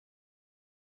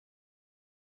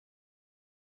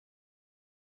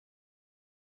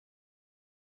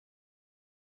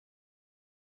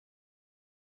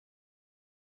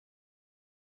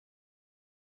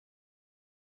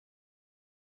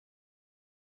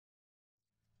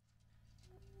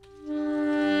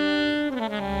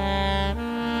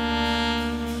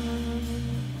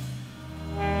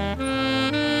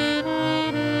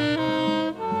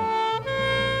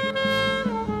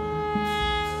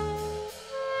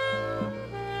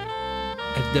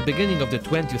At the beginning of the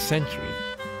 20th century,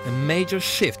 a major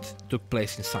shift took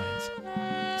place in science.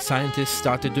 Scientists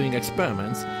started doing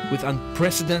experiments with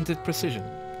unprecedented precision,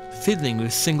 fiddling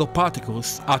with single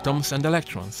particles, atoms and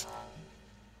electrons.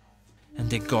 And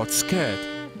they got scared.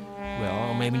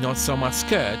 Well, maybe not so much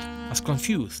scared as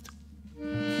confused.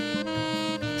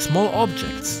 Small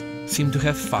objects seem to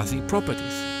have fuzzy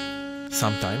properties.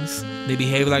 Sometimes they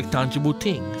behave like tangible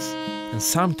things, and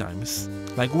sometimes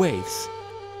like waves.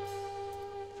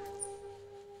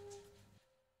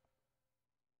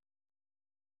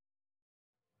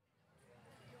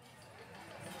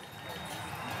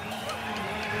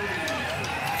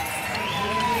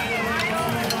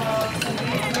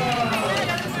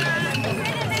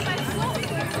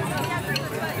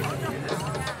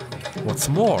 What's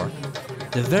more,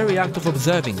 the very act of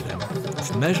observing them,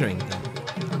 of measuring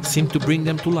them, seemed to bring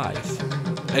them to life,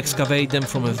 excavate them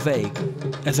from a vague,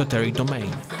 esoteric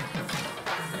domain.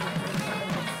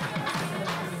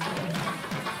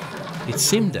 It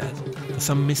seemed that, for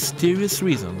some mysterious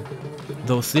reason,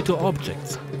 those little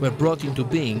objects were brought into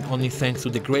being only thanks to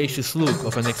the gracious look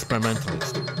of an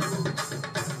experimentalist.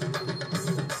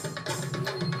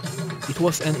 It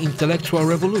was an intellectual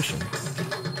revolution.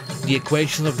 The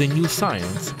equations of the new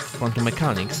science, quantum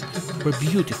mechanics, were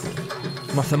beautiful,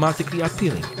 mathematically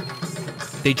appealing.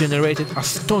 They generated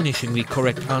astonishingly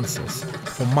correct answers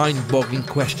for mind-boggling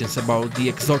questions about the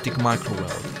exotic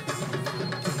microworld.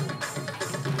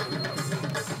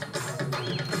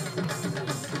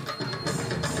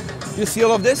 You see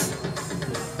all of this?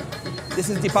 This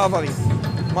is Deepavali,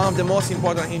 one of the most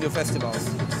important Hindu festivals.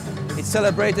 It's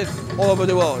celebrated all over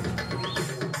the world.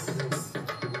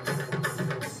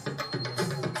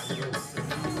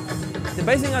 The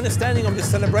basic understanding of this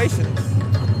celebration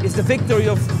is the victory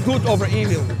of good over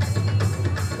evil,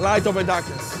 light over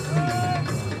darkness.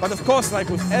 But of course, like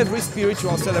with every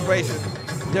spiritual celebration,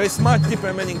 there is much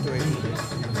deeper meaning to it.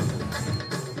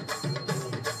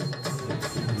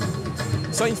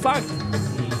 So in fact,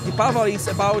 Deepavali is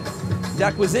about the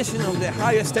acquisition of the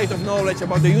higher state of knowledge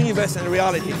about the universe and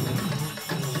reality.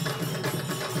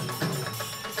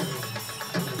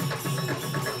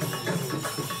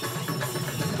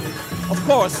 Of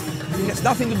course, it has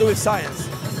nothing to do with science.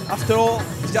 After all,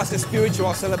 it's just a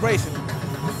spiritual celebration.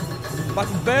 But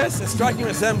it bears a striking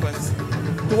resemblance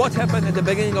to what happened at the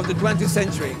beginning of the 20th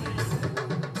century.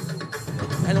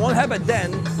 And what happened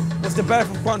then was the birth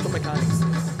of quantum mechanics.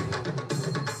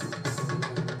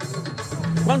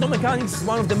 Quantum mechanics is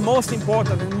one of the most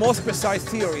important and most precise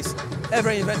theories ever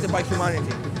invented by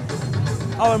humanity.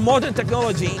 Our modern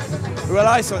technology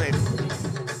relies on it.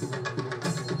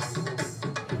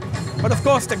 But of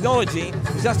course, technology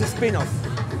is just a spin-off.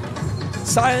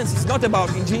 Science is not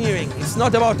about engineering, it's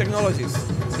not about technologies,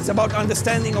 it's about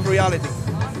understanding of reality.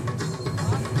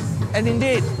 And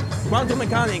indeed, quantum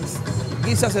mechanics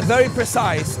gives us a very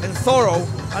precise and thorough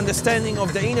understanding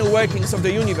of the inner workings of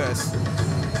the universe.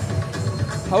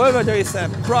 However, there is a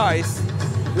price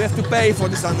we have to pay for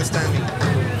this understanding.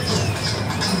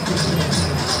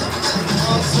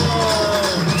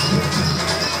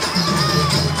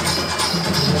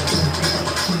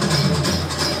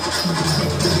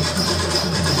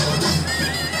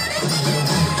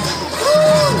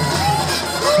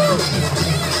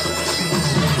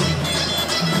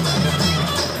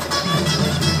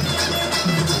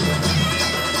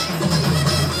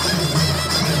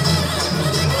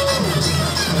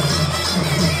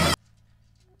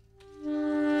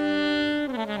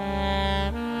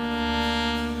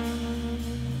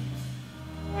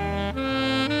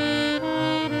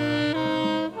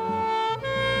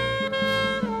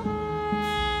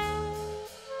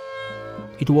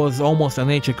 It was almost an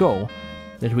age ago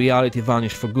that reality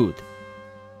vanished for good.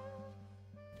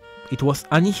 It was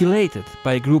annihilated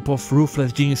by a group of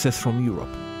ruthless geniuses from Europe.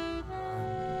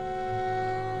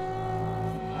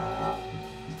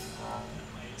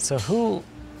 So who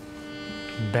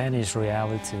banished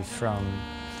reality from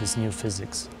this new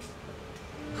physics?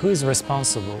 Who is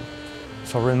responsible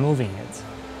for removing it,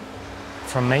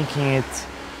 for making it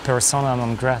persona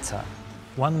non grata?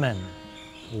 One man.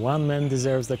 One man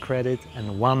deserves the credit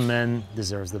and one man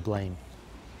deserves the blame.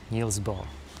 Niels Bohr.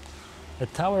 A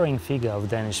towering figure of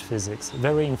Danish physics,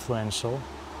 very influential,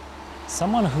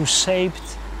 someone who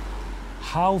shaped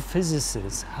how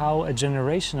physicists, how a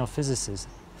generation of physicists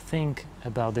think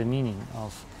about the meaning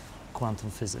of quantum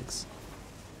physics.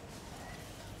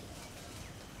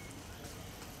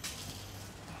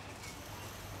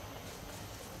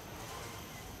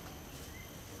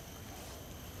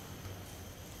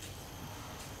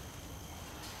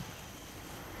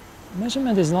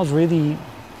 Measurement is not really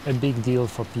a big deal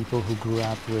for people who grew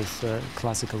up with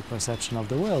classical perception of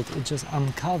the world. It just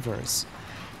uncovers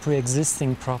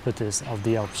pre-existing properties of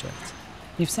the object.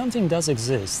 If something does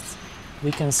exist,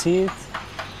 we can see it,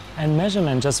 and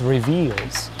measurement just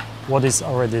reveals what is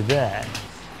already there.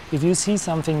 If you see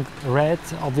something red,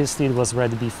 obviously it was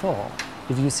red before.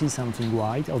 If you see something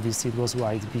white, obviously it was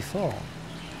white before.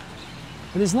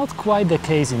 It is not quite the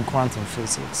case in quantum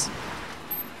physics.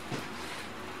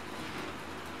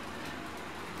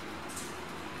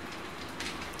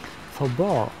 For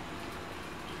Bohr,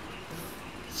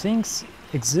 things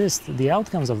exist, the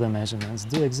outcomes of the measurements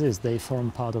do exist, they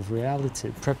form part of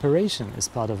reality. Preparation is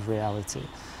part of reality,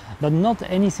 but not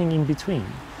anything in between.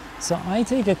 So I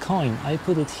take a coin, I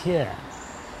put it here,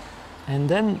 and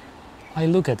then I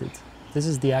look at it. This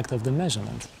is the act of the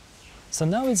measurement. So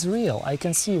now it's real, I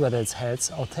can see whether it's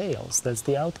heads or tails, that's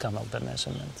the outcome of the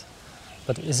measurement.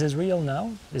 But is it real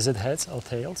now? Is it heads or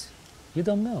tails? You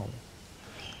don't know.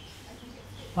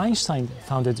 Einstein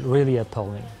found it really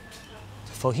appalling.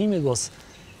 For him it was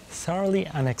thoroughly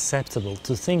unacceptable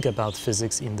to think about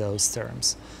physics in those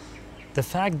terms. The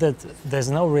fact that there's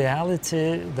no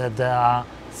reality, that there are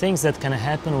things that can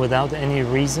happen without any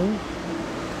reason,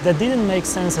 that didn't make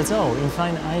sense at all. In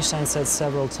fact, Einstein said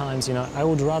several times, you know, I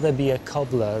would rather be a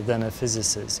cobbler than a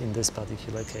physicist in this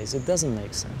particular case. It doesn't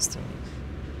make sense to me.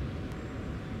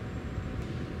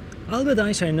 Albert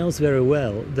Einstein knows very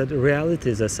well that reality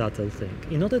is a subtle thing.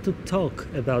 In order to talk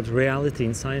about reality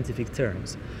in scientific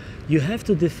terms, you have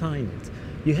to define it.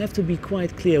 You have to be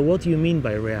quite clear what you mean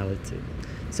by reality.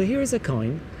 So here is a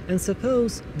coin, and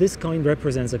suppose this coin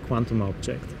represents a quantum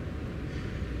object.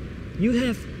 You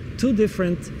have two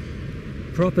different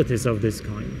properties of this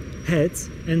coin, heads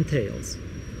and tails.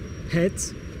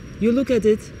 Heads, you look at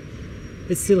it,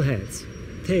 it's still heads.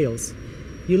 Tails,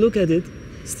 you look at it,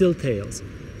 still tails.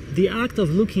 The act of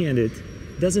looking at it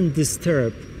doesn't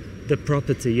disturb the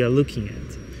property you're looking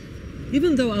at.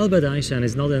 Even though Albert Einstein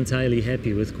is not entirely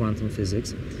happy with quantum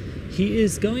physics, he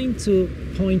is going to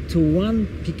point to one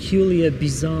peculiar,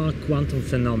 bizarre quantum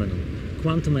phenomenon,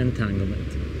 quantum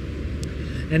entanglement.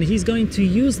 And he's going to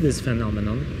use this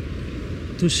phenomenon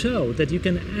to show that you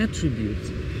can attribute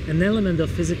an element of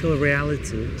physical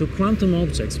reality to quantum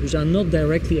objects which are not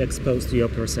directly exposed to your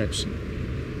perception.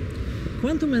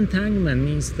 Quantum entanglement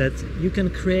means that you can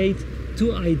create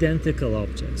two identical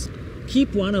objects.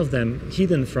 Keep one of them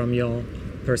hidden from your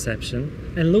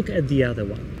perception and look at the other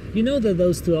one. You know that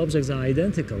those two objects are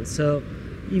identical, so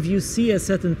if you see a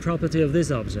certain property of this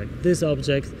object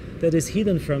that is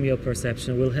hidden from your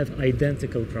perception will have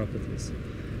identical properties.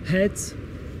 Heads,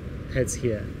 heads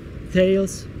here.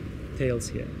 Tails, tails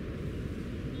here.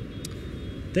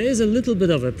 There is a little bit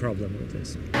of a problem with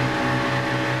this.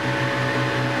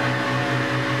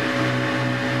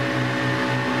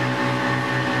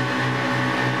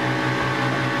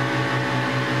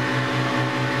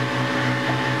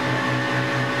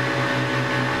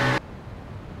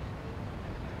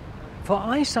 For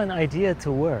Einstein's idea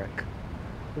to work,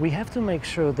 we have to make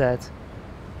sure that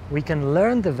we can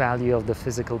learn the value of the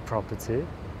physical property,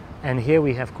 and here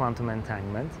we have quantum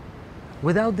entanglement,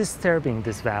 without disturbing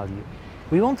this value.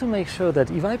 We want to make sure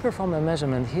that if I perform a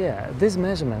measurement here, this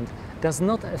measurement does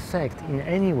not affect in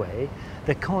any way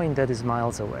the coin that is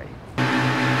miles away.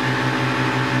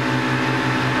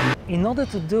 In order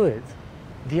to do it,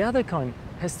 the other coin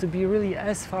has to be really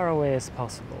as far away as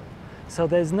possible. So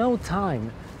there's no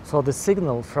time for the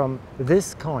signal from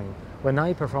this coin, when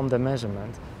I perform the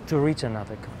measurement, to reach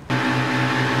another coin.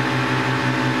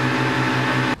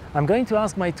 I'm going to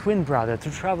ask my twin brother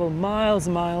to travel miles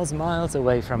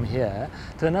away from here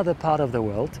to another part of the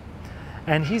world,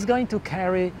 and he's going to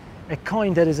carry a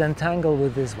coin that is entangled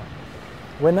with this one.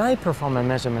 When I perform a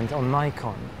measurement on my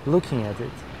coin, looking at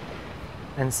it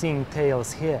and seeing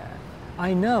tails here,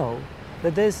 I know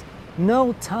that there's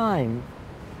no time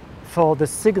for the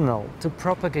signal to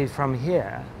propagate from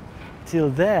here till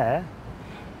there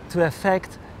to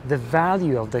affect the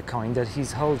value of the coin that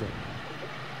he's holding.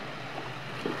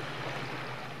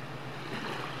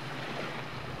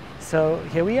 So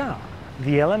here we are.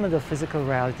 The element of physical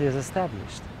reality is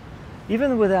established.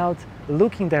 Even without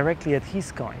looking directly at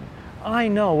his coin, I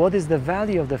know what is the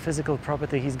value of the physical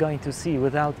property he's going to see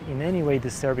without in any way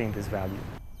disturbing this value.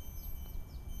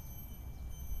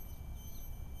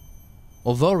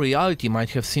 Although reality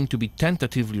might have seemed to be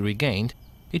tentatively regained,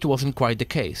 it wasn't quite the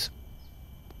case.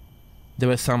 There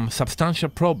were some substantial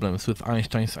problems with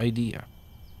Einstein's idea.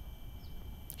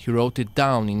 He wrote it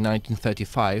down in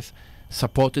 1935,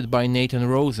 supported by Nathan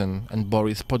Rosen and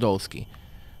Boris Podolsky,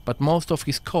 but most of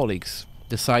his colleagues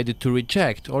decided to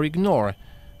reject or ignore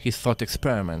his thought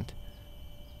experiment.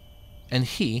 and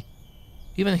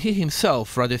even he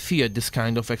himself rather feared this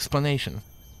kind of explanation.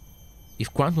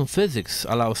 If quantum physics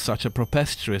allows such a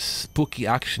preposterous, spooky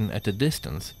action at a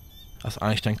distance, as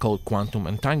Einstein called quantum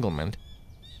entanglement,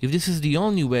 if this is the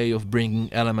only way of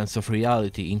bringing elements of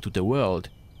reality into the world,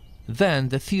 then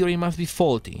the theory must be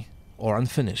faulty or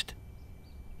unfinished.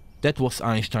 That was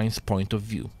Einstein's point of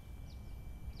view.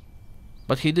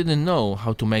 But he didn't know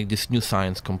how to make this new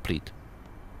science complete.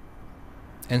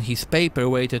 And his paper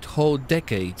waited whole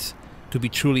decades to be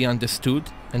truly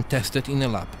understood and tested in a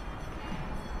lab.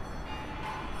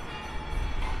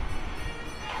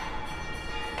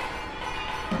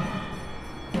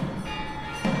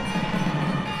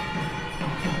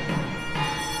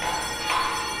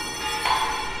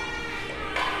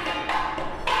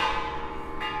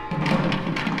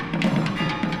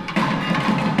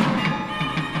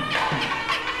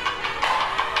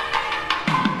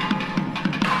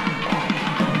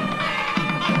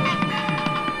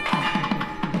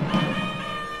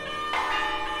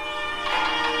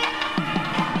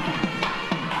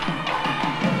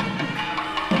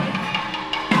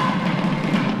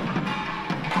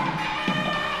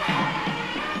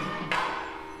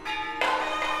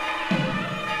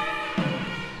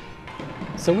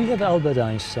 So we have Albert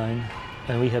Einstein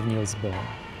and we have Niels Bohr.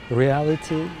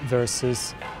 Reality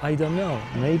versus I don't know,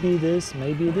 maybe it is,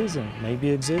 maybe it isn't,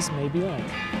 maybe it exists, maybe not.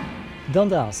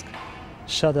 Don't ask,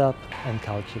 shut up and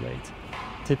calculate.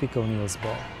 Typical Niels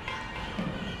Bohr.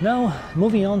 Now,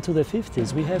 moving on to the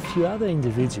 50s, we have few other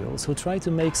individuals who try to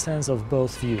make sense of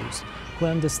both views, who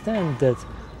understand that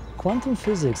quantum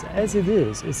physics as it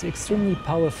is extremely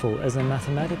powerful as a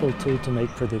mathematical tool to make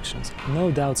predictions,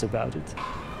 no doubts about it.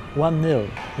 1-0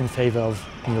 in favor of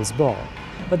Niels Bohr.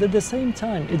 But at the same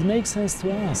time, it makes sense to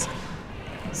ask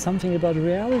something about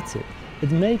reality.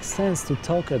 It makes sense to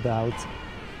talk about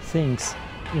things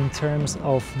in terms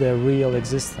of their real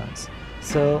existence.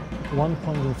 So 1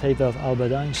 point in favor of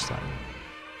Albert Einstein.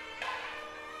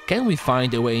 Can we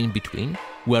find a way in between,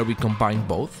 where we combine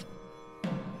both?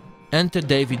 Enter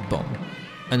David Bohm,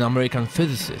 an American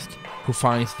physicist who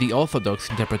finds the orthodox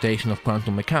interpretation of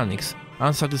quantum mechanics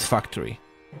unsatisfactory,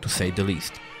 to say the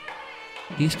least.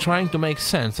 He is trying to make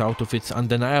sense out of its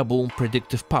undeniable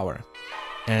predictive power,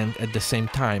 and at the same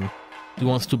time, he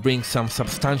wants to bring some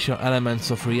substantial elements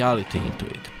of reality into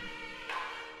it.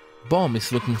 Bohm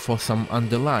is looking for some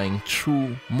underlying,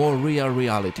 true, more real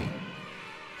reality,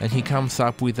 and he comes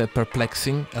up with a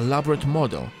perplexing, elaborate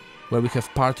model where we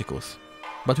have particles,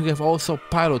 but we have also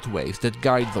pilot waves that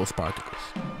guide those particles.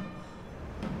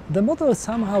 The model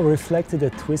somehow reflected a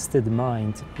twisted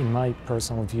mind, in my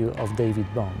personal view, of David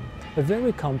Bohm. A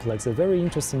very complex, a very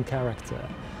interesting character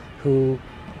who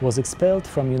was expelled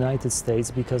from the United States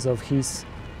because of his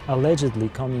allegedly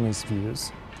communist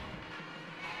views.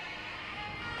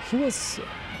 He was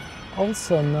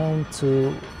also known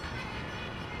to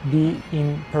be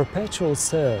in perpetual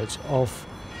search of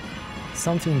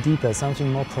something deeper,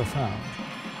 something more profound.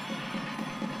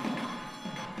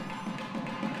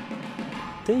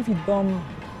 David Bohm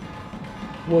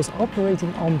was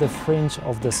operating on the fringe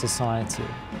of the society.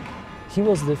 He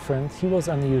was different, he was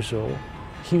unusual.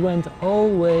 He went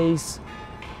always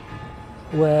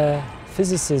where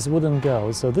physicists wouldn't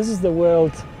go. So this is the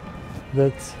world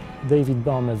that David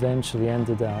Bohm eventually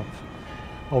ended up,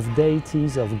 of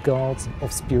deities, of gods,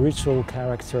 of spiritual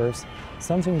characters,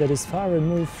 something that is far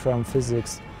removed from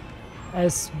physics,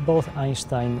 as both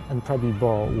Einstein and probably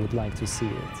Bohr would like to see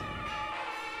it.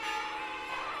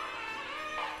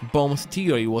 Bohm's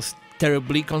theory was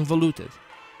terribly convoluted.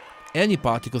 Any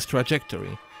particle's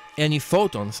trajectory, any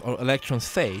photon's or electron's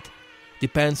fate,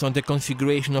 depends on the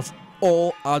configuration of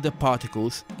all other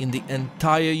particles in the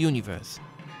entire universe.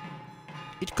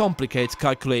 It complicates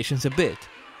calculations a bit,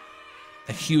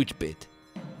 a huge bit.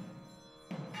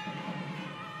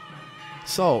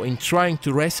 So, in trying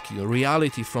to rescue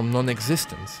reality from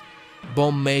non-existence,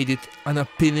 Bohm made it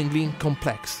unappealingly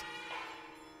complex.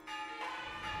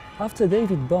 After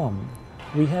David Bohm,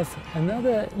 we have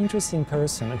another interesting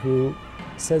person who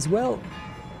says, well,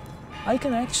 I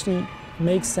can actually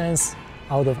make sense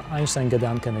out of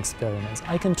Einstein-Gedanken experiments.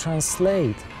 I can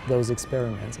translate those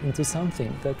experiments into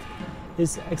something that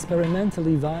is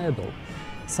experimentally viable,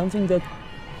 something that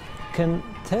can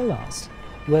tell us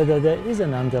whether there is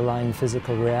an underlying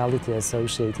physical reality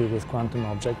associated with quantum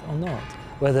objects or not,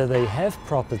 whether they have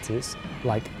properties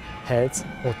like heads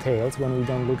or tails when we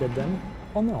don't look at them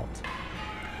or not.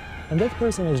 And that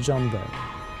person is John Bell.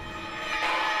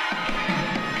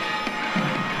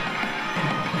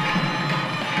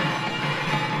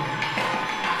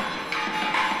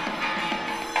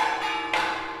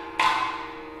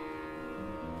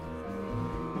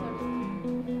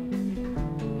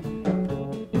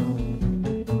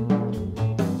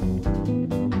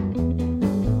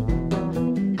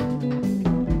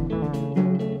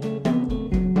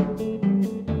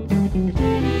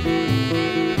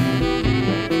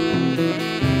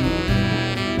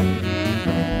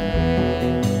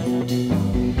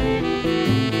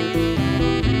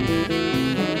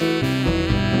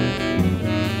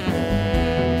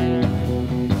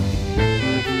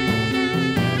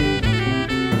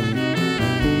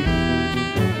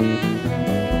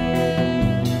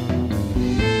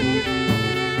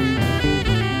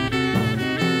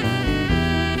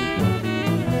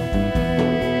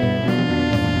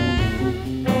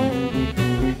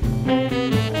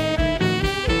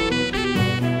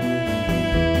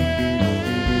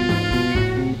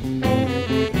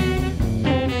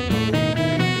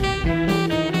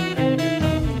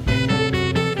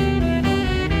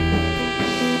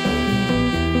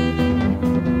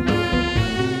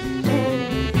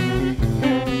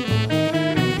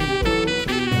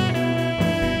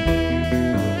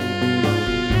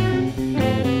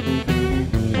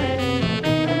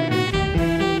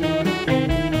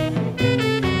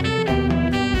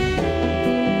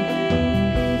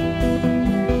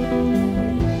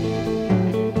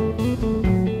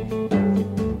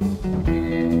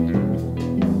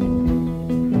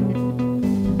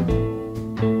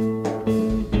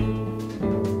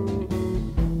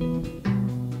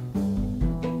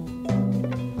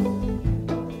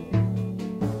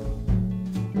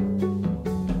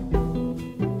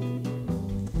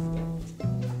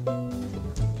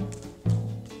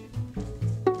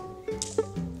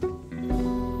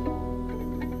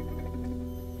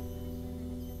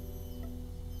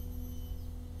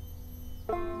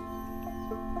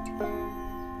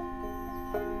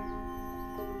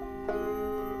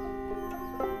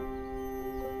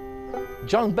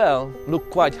 John Bell looked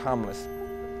quite harmless,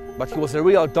 but he was a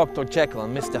real Dr. Jekyll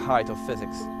and Mr. Hyde of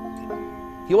physics.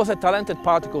 He was a talented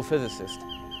particle physicist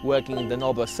working in the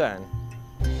Nobel CERN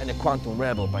and a quantum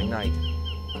rebel by night.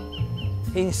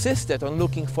 He insisted on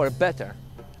looking for a better,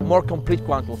 more complete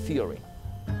quantum theory,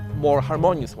 more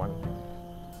harmonious one.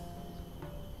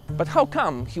 But how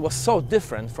come he was so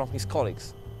different from his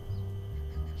colleagues?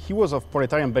 He was of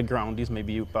proletarian background, this may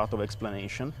be part of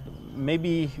explanation.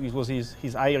 Maybe it was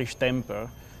his Irish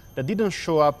temper that didn't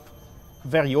show up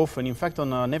very often. In fact,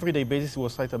 on an everyday basis, he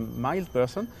was quite a mild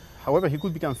person. However, he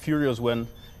could become furious when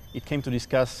it came to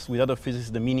discuss with other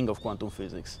physicists the meaning of quantum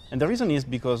physics. And the reason is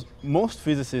because most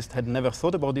physicists had never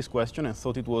thought about this question and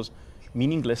thought it was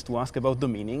meaningless to ask about the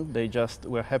meaning. They just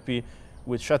were happy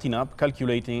with shutting up,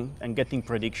 calculating, and getting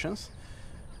predictions.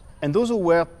 And those who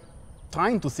were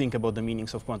trying to think about the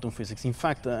meanings of quantum physics, in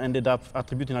fact, ended up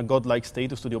attributing a godlike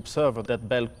status to the observer that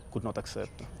Bell could not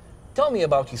accept. Tell me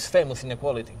about his famous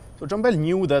inequality. So John Bell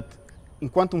knew that in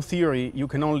quantum theory, you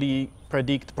can only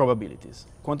predict probabilities.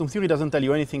 Quantum theory doesn't tell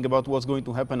you anything about what's going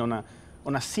to happen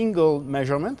on a single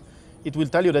measurement. It will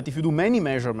tell you that if you do many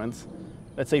measurements,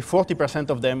 let's say 40%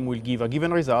 of them will give a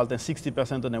given result and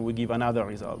 60% of them will give another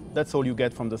result. That's all you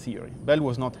get from the theory. Bell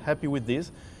was not happy with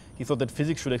this. He thought that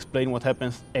physics should explain what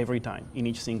happens every time in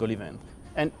each single event.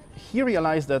 And he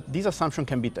realized that this assumption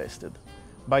can be tested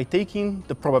by taking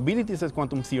the probabilities that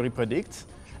quantum theory predicts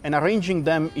and arranging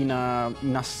them in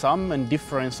a sum and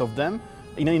difference of them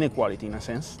in an inequality, in a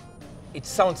sense. It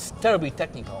sounds terribly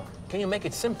technical. Can you make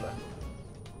it simpler?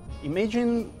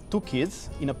 Imagine two kids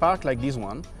in a park like this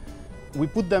one. We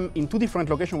put them in two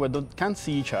different locations where they can't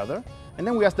see each other, and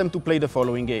then we ask them to play the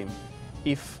following game.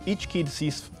 If each kid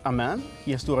sees a man, he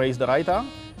has to raise the right arm.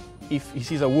 If he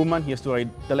sees a woman, he has to raise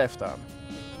the left arm.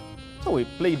 So we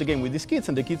play the game with these kids,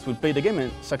 and the kids will play the game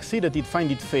and succeed at it, find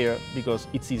it fair, because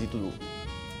it's easy to do.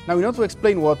 Now, in order to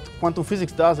explain what quantum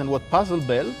physics does and what puzzled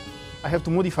Bell, I have to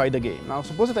modify the game. Now,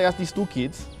 suppose that I ask these two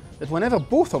kids that whenever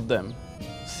both of them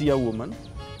see a woman,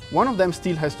 one of them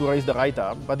still has to raise the right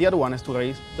arm, but the other one has to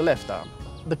raise the left arm.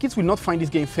 The kids will not find this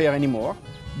game fair anymore,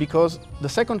 because the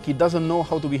second kid doesn't know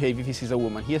how to behave if he sees a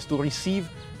woman. He has to receive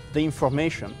the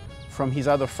information from his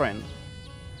other friend.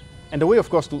 And the way, of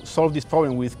course, to solve this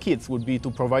problem with kids would be to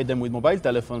provide them with mobile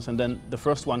telephones, and then the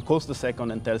first one calls the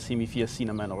second and tells him if he has seen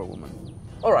a man or a woman.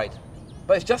 All right,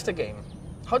 but it's just a game.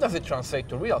 How does it translate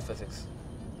to real physics?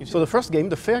 So the first game,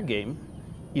 the fair game,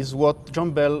 is what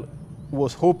John Bell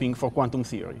was hoping for quantum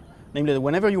theory. Namely, that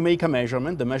whenever you make a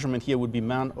measurement, the measurement here would be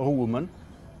man or woman,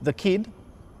 the kid,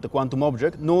 the quantum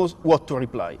object, knows what to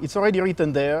reply. It's already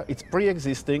written there, it's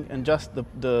pre-existing, and just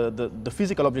the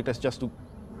physical object has just to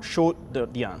show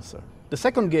the answer. The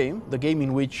second game, the game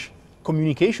in which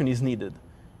communication is needed,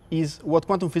 is what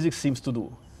quantum physics seems to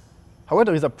do. However,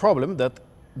 there is a problem that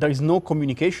there is no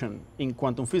communication in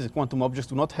quantum physics. Quantum objects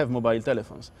do not have mobile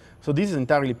telephones. So this is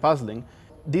entirely puzzling.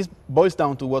 This boils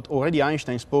down to what already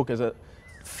Einstein spoke as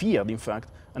feared, in fact,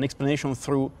 an explanation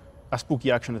through a spooky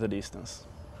action at a distance.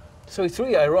 So it's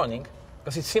really ironic,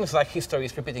 because it seems like history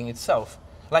is repeating itself.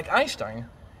 Like Einstein,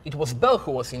 it was Bell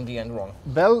who was in the end wrong.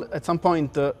 Bell, at some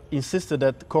point, insisted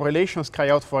that correlations cry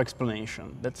out for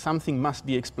explanation, that something must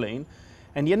be explained,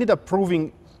 and he ended up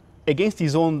proving, against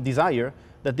his own desire,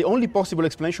 that the only possible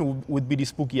explanation would be the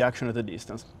spooky action at a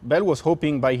distance. Bell was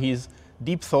hoping by his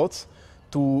deep thoughts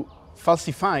to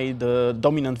falsify the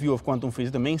dominant view of quantum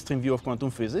physics, the mainstream view of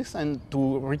quantum physics, and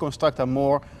to reconstruct a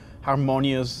more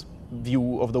harmonious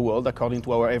view of the world according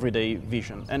to our everyday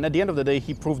vision. And at the end of the day,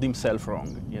 he proved himself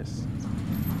wrong, yes.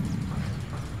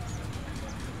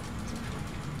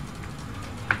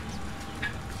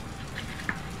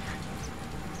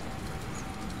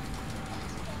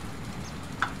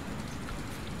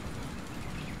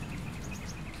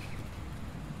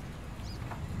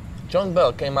 John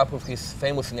Bell came up with his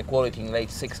famous inequality in the late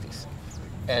 60s,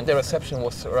 and the reception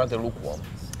was rather lukewarm.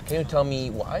 Can you tell me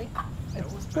why? It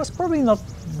was probably not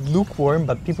lukewarm,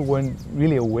 but people weren't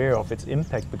really aware of its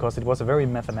impact because it was a very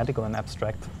mathematical and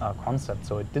abstract concept,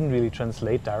 so it didn't really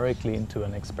translate directly into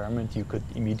an experiment you could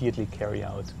immediately carry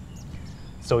out.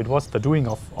 So it was the doing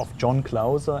of John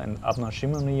Clauser and Abner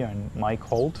Shimony and Mike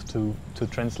Holt to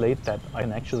translate that I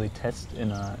can actually test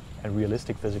in a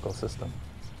realistic physical system.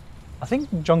 I think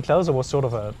John Clauser was sort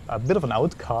of a bit of an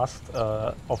outcast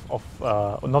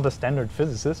not a standard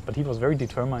physicist, but he was very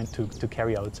determined to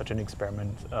carry out such an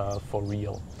experiment for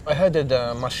real. I heard that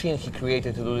the machine he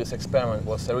created to do this experiment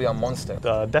was a real monster.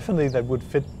 Definitely that would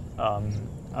fit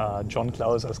John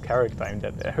Clauser's character.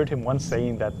 I heard him once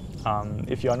saying that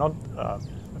if you are not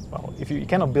well, if you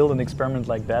cannot build an experiment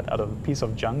like that out of a piece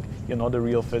of junk, you're not a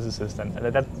real physicist. And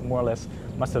that more or less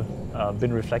must have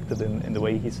been reflected in the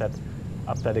way he set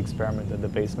up that experiment in the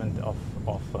basement of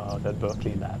that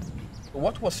Berkeley lab.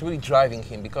 What was really driving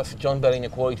him? Because John Bell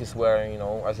inequalities were, you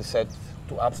know, as I said,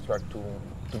 too abstract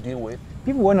to deal with.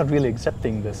 People were not really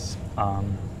accepting this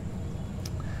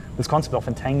this concept of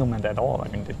entanglement at all. I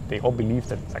mean, they all believed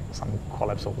that like some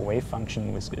collapse of a wave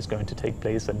function is going to take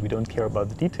place, and we don't care about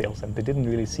the details. And they didn't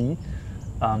really see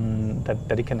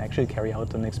that it can actually carry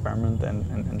out an experiment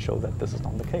and show that this is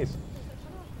not the case.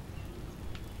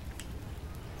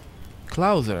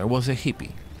 Clauser was a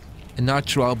hippie, a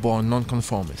natural-born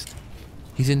nonconformist.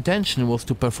 His intention was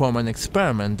to perform an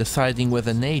experiment deciding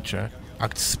whether nature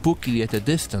acts spookily at a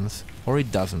distance or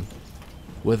it doesn't,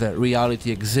 whether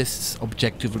reality exists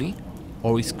objectively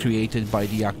or is created by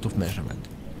the act of measurement.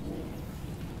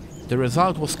 The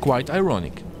result was quite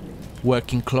ironic.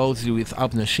 Working closely with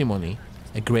Abner Shimony,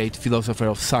 a great philosopher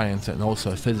of science and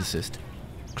also a physicist,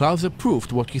 Clauser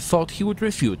proved what he thought he would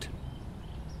refute.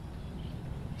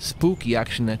 Spooky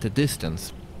action at a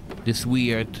distance, this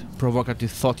weird,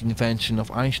 provocative thought invention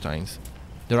of Einstein's,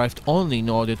 derived only in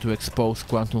order to expose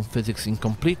quantum physics'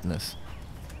 incompleteness,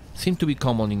 seemed to be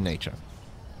common in nature.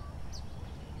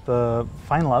 The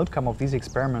final outcome of this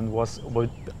experiment was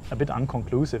a bit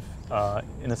unconclusive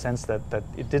in a sense that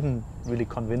it didn't really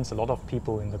convince a lot of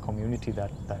people in the community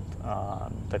that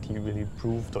he really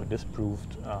proved or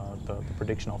disproved the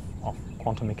prediction of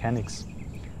quantum mechanics.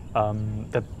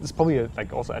 That is probably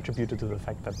like also attributed to the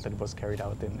fact that it was carried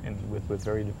out with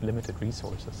very limited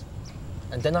resources.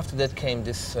 And then after that came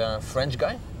this French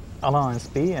guy? Alain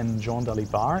Aspect and Jean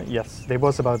Dalibard, yes. They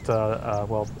was about,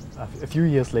 well, a few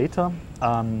years later,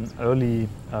 early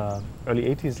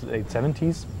 80s, late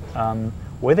 70s,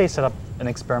 where they set up an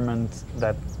experiment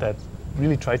that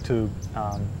really tried to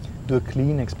do a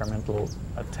clean experimental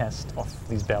test of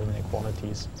these Bell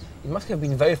inequalities. It must have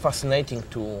been very fascinating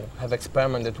to have an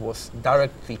experiment that was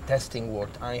directly testing what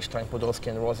Einstein,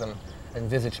 Podolsky and Rosen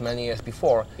envisaged many years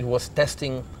before. It was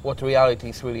testing what reality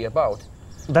is really about.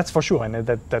 That's for sure, and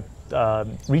that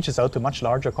reaches out to a much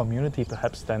larger community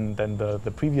perhaps than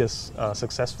the previous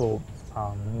successful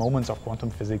moments of quantum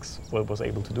physics was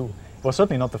able to do. It was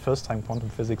certainly not the first time quantum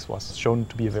physics was shown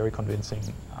to be a very convincing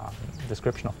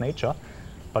description of nature,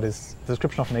 but it's a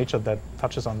description of nature that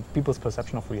touches on people's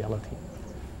perception of reality.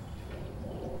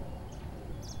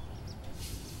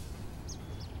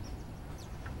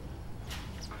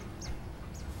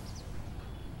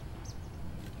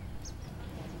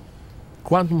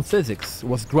 Quantum physics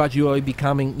was gradually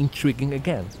becoming intriguing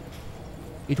again.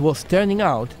 It was turning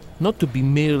out not to be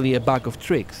merely a bag of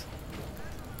tricks.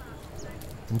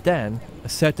 And then a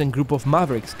certain group of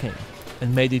mavericks came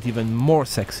and made it even more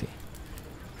sexy.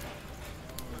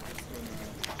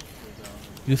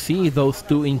 You see those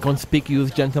two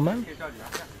inconspicuous gentlemen?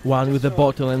 One with a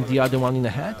bottle and the other one in a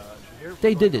hat?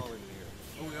 They did it.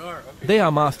 They are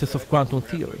masters of quantum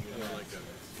theory.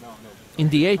 In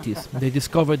the 80s, they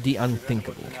discovered the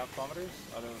unthinkable.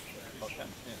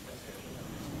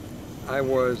 I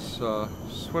was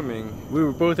swimming. We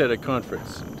were both at a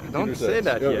conference. Don't say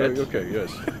that yet. Okay,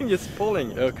 yes. You're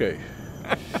spoiling it. Okay.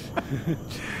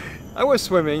 I was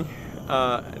swimming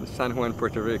in San Juan,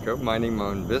 Puerto Rico, minding my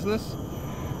own business,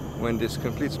 when this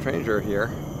complete stranger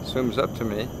here swims up to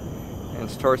me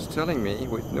and starts telling me,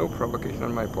 with no provocation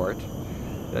on my part,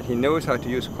 that he knows how to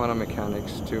use quantum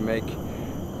mechanics to make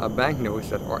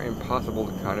banknotes that are impossible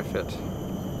to counterfeit.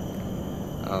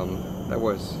 That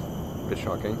was a bit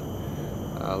shocking.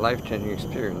 Life-changing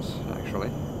experience,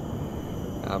 actually.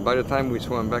 By the time we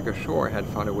swam back ashore, I had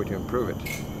found a way to improve it.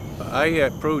 I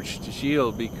approached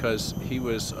Gilles because he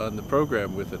was on the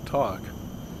program with a talk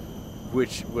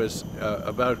which was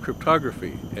about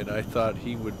cryptography, and I thought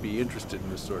he would be interested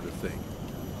in this sort of thing.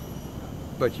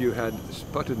 But you had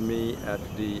spotted me at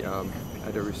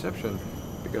the reception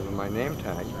because of my name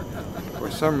tag.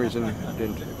 For some reason, you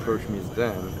didn't approach me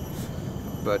then.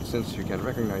 But since you can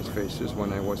recognize faces,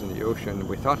 when I was in the ocean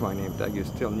without my name tag, you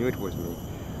still knew it was me.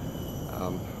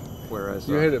 Whereas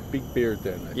you had a big beard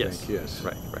then, I yes, think. Yes.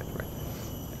 Right.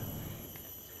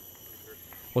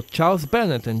 What Charles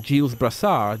Bennett and Gilles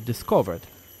Brassard discovered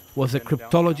was a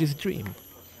cryptologist's dream.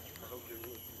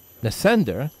 The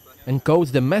sender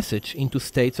encodes the message into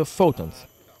states of photons.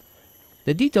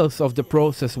 The details of the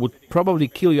process would probably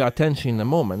kill your attention in a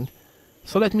moment,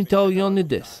 so let me tell you only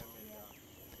this.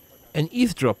 An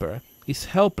eavesdropper is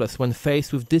helpless when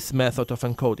faced with this method of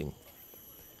encoding.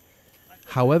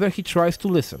 However he tries to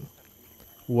listen,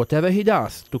 whatever he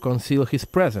does to conceal his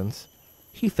presence,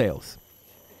 he fails.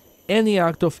 Any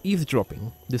act of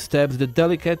eavesdropping disturbs the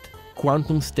delicate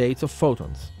quantum states of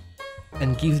photons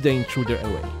and gives the intruder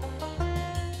away.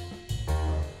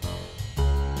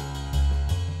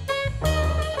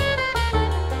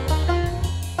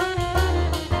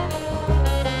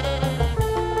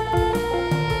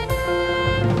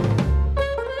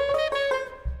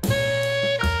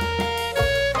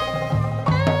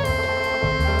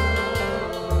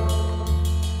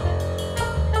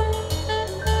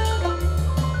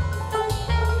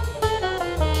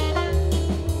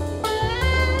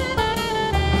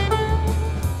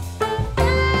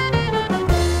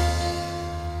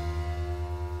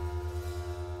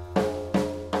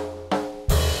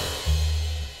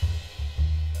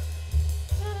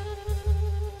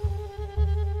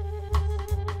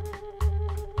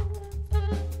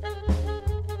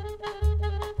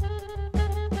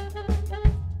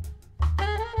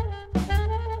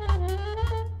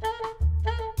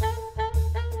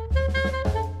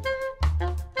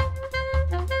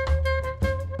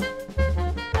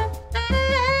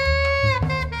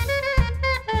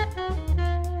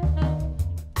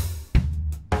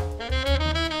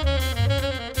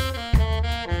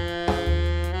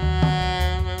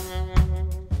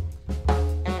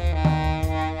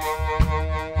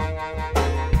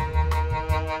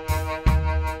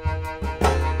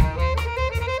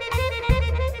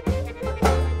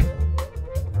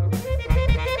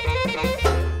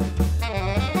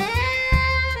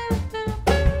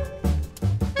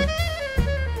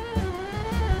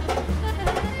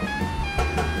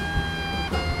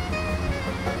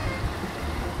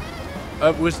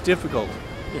 It was difficult.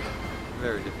 Yeah,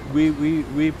 very difficult.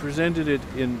 We presented it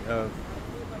in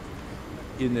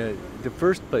the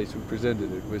first place we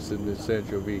presented it was in the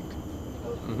Saint-Jovite,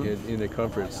 in a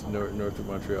conference north of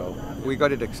Montreal. We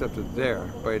got it accepted there,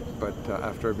 but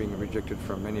after being rejected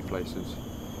from many places.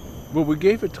 Well, we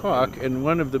gave a talk, and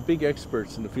one of the big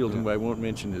experts in the field, whom I won't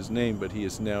mention his name, but he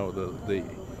is now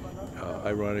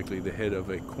ironically the head of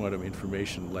a quantum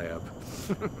information lab,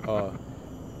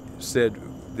 said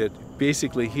that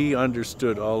basically he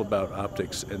understood all about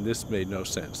optics, and this made no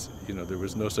sense. You know, there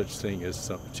was no such thing as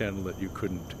some channel that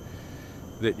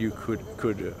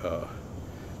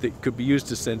could be used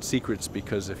to send secrets,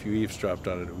 because if you eavesdropped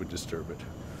on it, it would disturb it.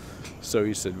 So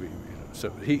he said,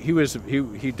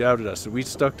 he doubted us, and we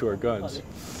stuck to our guns.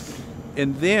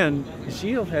 And then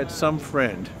Gilles had some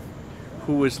friend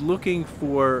who was looking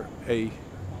for a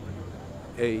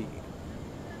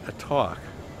talk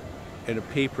and a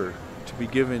paper to be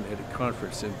given at a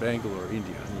conference in Bangalore,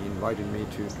 India. He invited me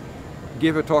to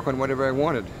give a talk on whatever I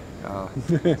wanted.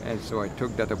 And so I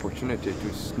took that opportunity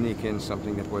to sneak in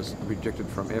something that was rejected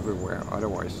from everywhere.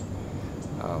 Otherwise,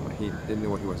 he didn't know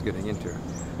what he was getting into.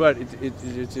 But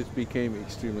it became an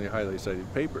extremely highly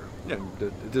cited paper,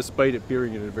 despite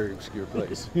appearing in a very obscure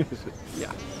place.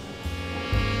 Yeah.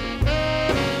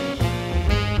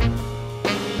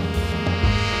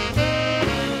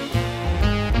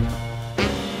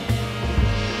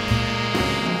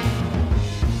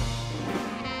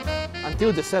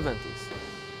 Until the 70s,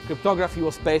 cryptography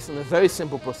was based on a very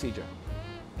simple procedure.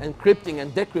 Encrypting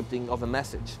and decrypting of a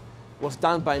message was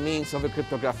done by means of a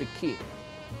cryptographic key.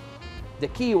 The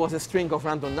key was a string of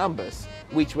random numbers,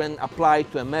 which when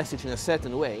applied to a message in a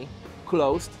certain way,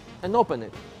 closed and opened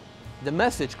it. The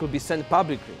message could be sent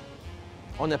publicly,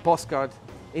 on a postcard,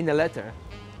 in a letter,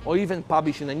 or even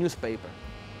published in a newspaper.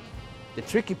 The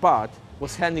tricky part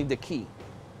was handling the key,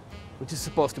 which is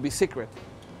supposed to be secret.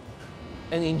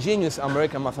 An ingenious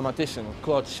American mathematician,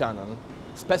 Claude Shannon,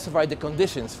 specified the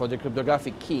conditions for the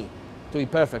cryptographic key to be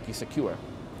perfectly secure.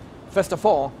 First of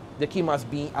all, the key must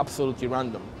be absolutely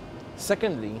random.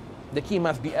 Secondly, the key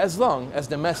must be as long as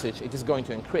the message it is going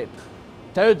to encrypt.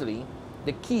 Thirdly,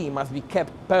 the key must be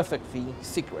kept perfectly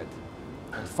secret.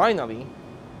 And finally,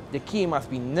 the key must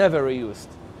be never reused.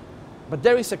 But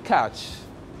there is a catch.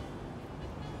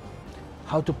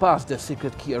 How to pass the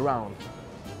secret key around?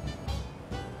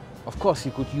 Of course,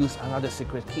 you could use another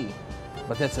secret key,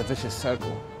 but that's a vicious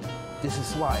circle. This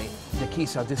is why the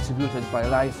keys are distributed by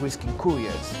life-risking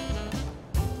couriers.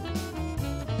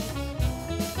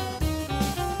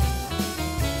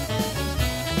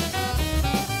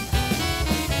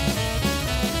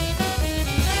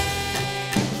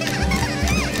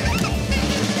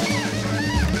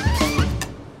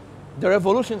 The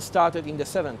revolution started in the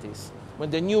 70s,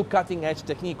 when the new cutting-edge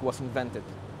technique was invented.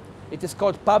 It is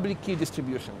called public key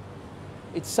distribution.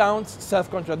 It sounds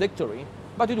self-contradictory,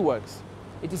 but it works.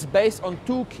 It is based on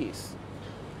two keys,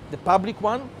 the public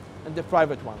one and the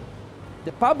private one.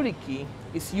 The public key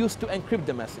is used to encrypt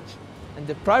the message, and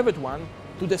the private one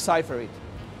to decipher it.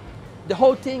 The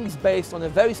whole thing is based on a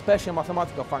very special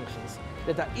mathematical functions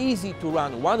that are easy to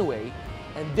run one way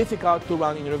and difficult to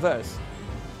run in reverse.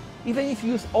 Even if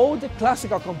you use all the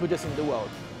classical computers in the world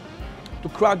to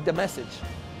crack the message,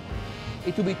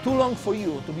 it will be too long for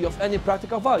you to be of any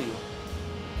practical value.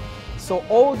 So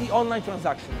all the online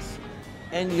transactions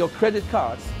and your credit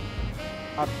cards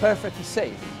are perfectly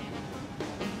safe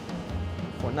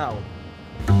for now.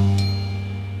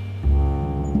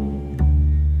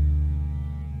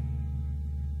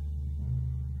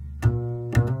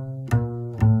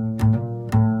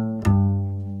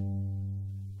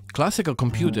 Classical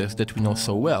computers that we know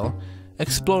so well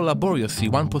explore laboriously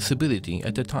one possibility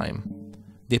at a time.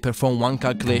 They perform one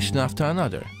calculation after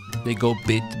another. They go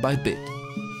bit by bit.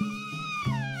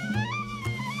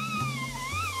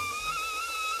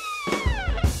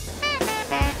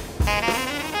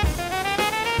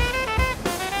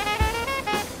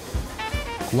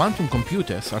 Quantum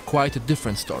computers are quite a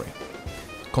different story.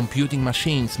 Computing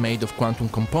machines made of quantum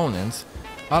components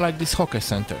are like this hawker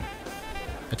center.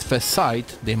 At first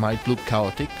sight, they might look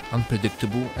chaotic,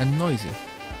 unpredictable and noisy.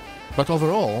 But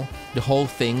overall, the whole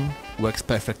thing works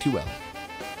perfectly well.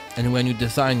 And when you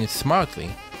design it smartly,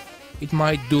 it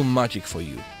might do magic for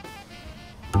you.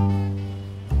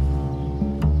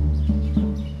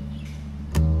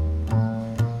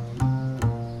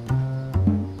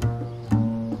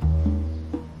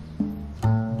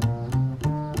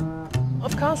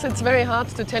 Of course, it's very hard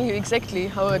to tell you exactly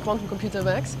how a quantum computer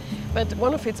works, but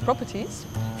one of its properties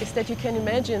is that you can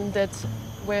imagine that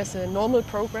whereas a normal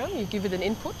program, you give it an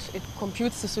input, it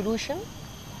computes the solution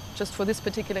just for this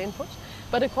particular input,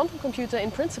 but a quantum computer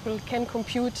in principle can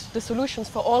compute the solutions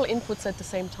for all inputs at the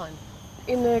same time.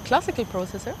 In a classical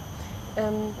processor,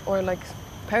 or like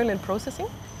parallel processing,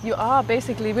 you are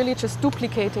basically really just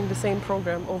duplicating the same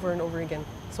program over and over again.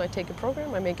 So I take a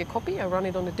program, I make a copy, I run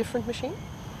it on a different machine.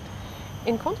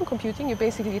 In quantum computing, you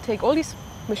basically take all these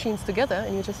machines together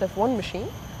and you just have one machine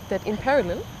that in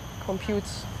parallel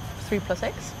computes 3 plus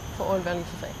x for all values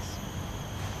of x.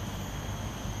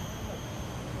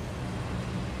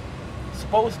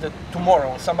 Suppose that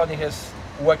tomorrow somebody has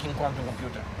a working quantum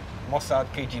computer, Mossad,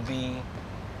 KGB,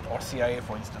 or CIA,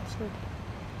 for instance.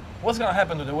 What's going to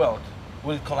happen to the world?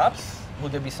 Will it collapse? Will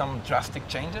there be some drastic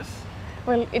changes?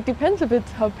 Well, it depends a bit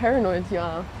how paranoid you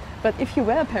are. But if you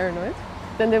were paranoid,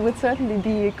 then there would certainly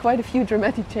be quite a few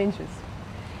dramatic changes.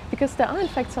 Because there are in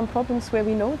fact some problems where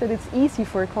we know that it's easy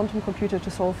for a quantum computer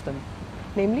to solve them.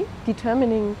 Namely,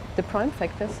 determining the prime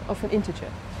factors of an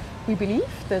integer. We believe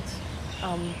that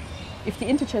if the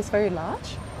integer is very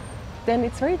large, then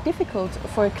it's very difficult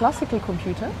for a classical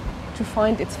computer to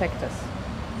find its factors.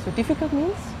 So difficult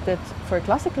means that for a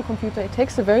classical computer it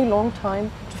takes a very long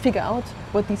time to figure out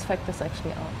what these factors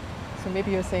actually are. So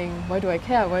maybe you're saying, why do I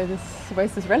care? Why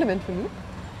is this relevant for me?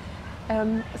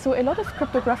 So a lot of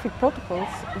cryptographic protocols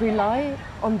rely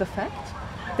on the fact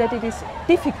that it is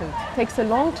difficult, takes a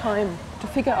long time to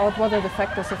figure out what are the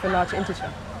factors of a large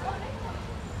integer.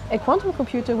 A quantum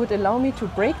computer would allow me to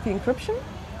break the encryption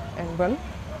and, well,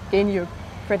 gain your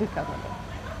credit card number.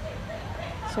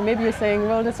 So maybe you're saying,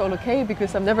 well, that's all okay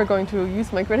because I'm never going to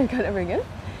use my credit card ever again.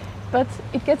 But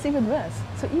it gets even worse.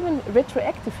 So even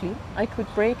retroactively, I could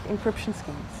break encryption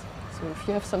schemes. So if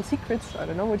you have some secrets, I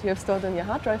don't know what you have stored on your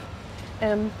hard drive,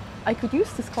 I could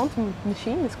use this quantum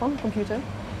machine, this quantum computer,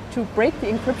 to break the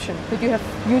encryption that you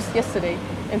have used yesterday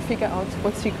and figure out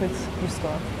what secrets you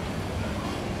stored.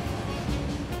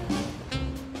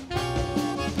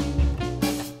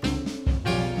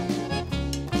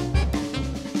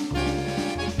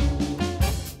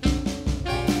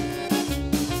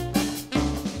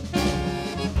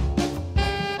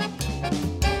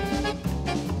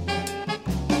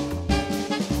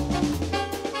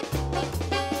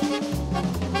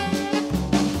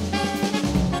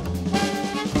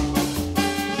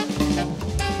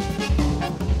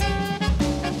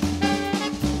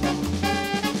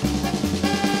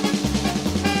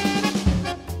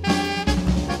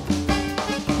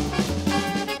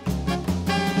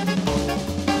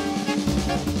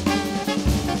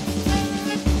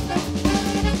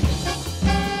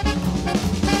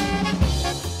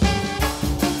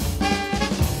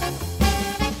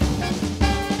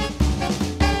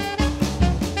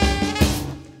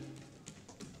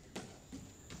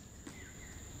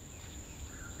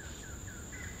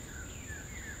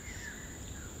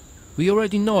 We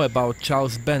already know about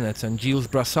Charles Bennett's and Gilles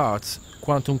Brassard's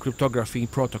quantum cryptography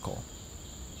protocol.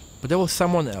 But there was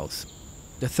someone else,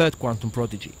 the third quantum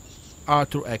prodigy,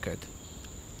 Artur Ekert.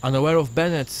 Unaware of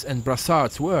Bennett's and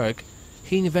Brassard's work,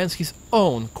 he invents his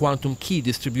own quantum key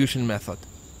distribution method.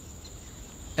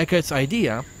 Ekert's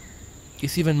idea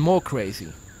is even more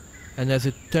crazy, and as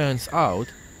it turns out,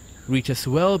 reaches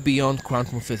well beyond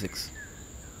quantum physics.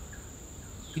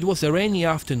 It was a rainy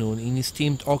afternoon in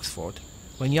esteemed Oxford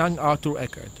when young Artur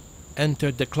Ekert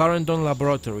entered the Clarendon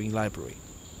Laboratory Library.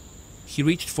 He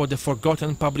reached for the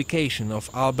forgotten publication of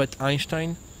Albert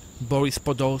Einstein, Boris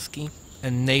Podolsky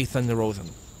and Nathan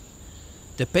Rosen.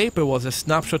 The paper was a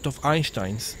snapshot of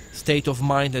Einstein's state of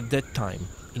mind at that time,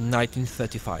 in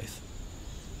 1935.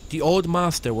 The old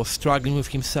master was struggling with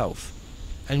himself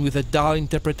and with a dull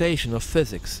interpretation of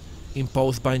physics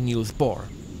imposed by Niels Bohr.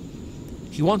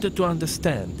 He wanted to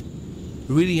understand,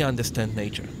 really understand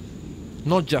nature,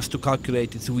 not just to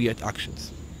calculate its weird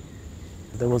actions.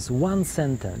 There was one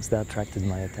sentence that attracted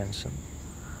my attention.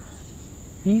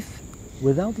 If,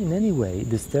 without in any way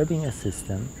disturbing a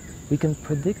system, we can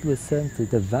predict with certainty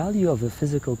the value of a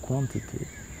physical quantity,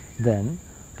 then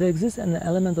there exists an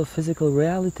element of physical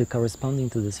reality corresponding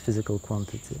to this physical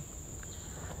quantity.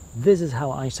 This is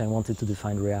how Einstein wanted to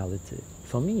define reality.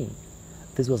 For me,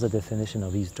 this was a definition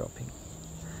of eavesdropping.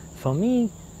 For me,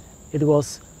 it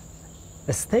was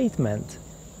a statement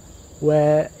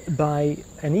whereby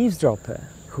an eavesdropper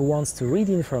who wants to read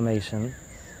information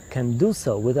can do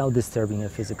so without disturbing a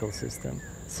physical system.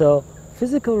 So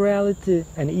physical reality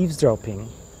and eavesdropping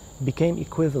became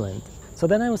equivalent. So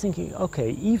then I was thinking,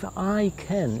 okay, if I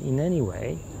can in any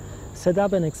way set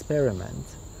up an experiment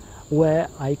where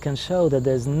I can show that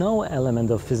there's no element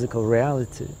of physical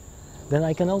reality, then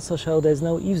I can also show there's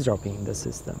no eavesdropping in the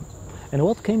system. And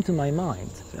what came to my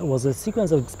mind was a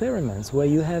sequence of experiments where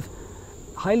you have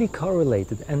highly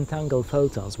correlated entangled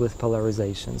photons with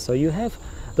polarization. So you have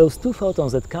those two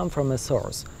photons that come from a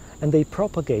source and they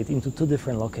propagate into two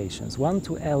different locations, one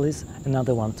to Alice,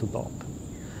 another one to Bob.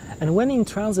 And when in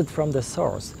transit from the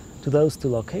source to those two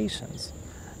locations,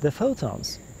 the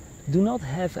photons do not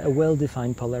have a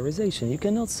well-defined polarization. You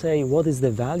cannot say what is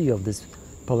the value of this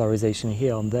polarization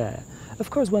here and there. Of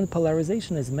course, when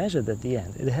polarization is measured at the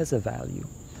end, it has a value.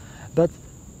 But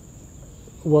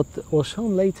what was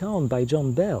shown later on by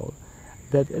John Bell,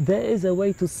 that there is a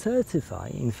way to certify,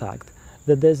 in fact,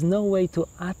 that there's no way to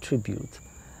attribute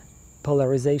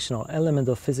polarization or element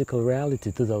of physical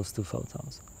reality to those two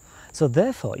photons. So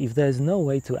therefore, if there's no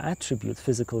way to attribute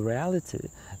physical reality,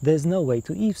 there's no way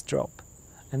to eavesdrop.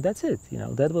 And that's it, you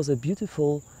know, that was a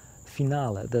beautiful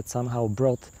finale that somehow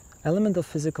brought element of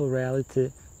physical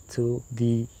reality to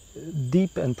the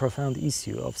deep and profound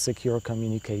issue of secure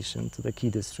communication, to the key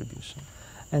distribution.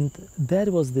 And that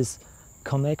was this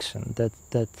connection,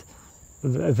 that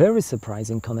a very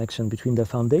surprising connection between the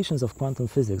foundations of quantum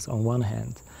physics on one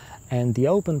hand and the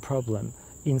open problem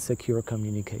in secure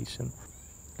communication.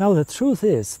 Now the truth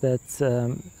is that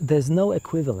there's no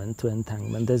equivalent to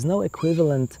entanglement, there's no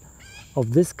equivalent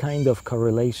of this kind of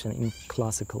correlation in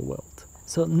classical world.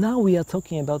 So now we are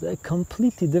talking about a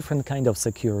completely different kind of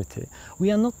security.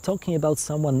 We are not talking about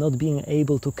someone not being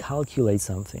able to calculate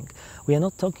something. We are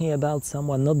not talking about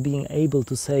someone not being able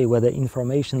to say whether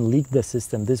information leaked the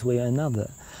system this way or another.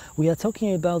 We are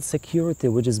talking about security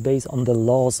which is based on the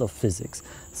laws of physics,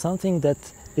 something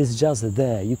that is just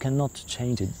there. You cannot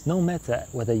change it, no matter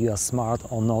whether you are smart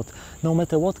or not, no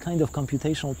matter what kind of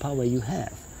computational power you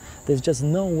have. There's just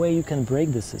no way you can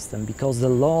break the system because the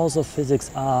laws of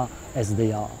physics are as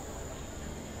they are.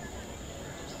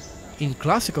 In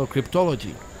classical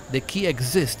cryptology, the key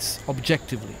exists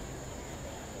objectively.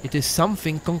 It is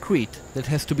something concrete that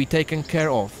has to be taken care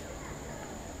of.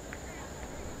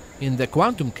 In the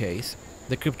quantum case,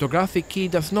 the cryptographic key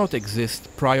does not exist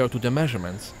prior to the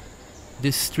measurements.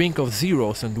 This string of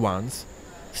zeros and ones,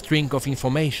 string of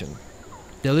information,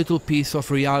 the little piece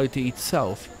of reality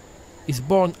itself, is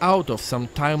born out of some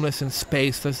timeless and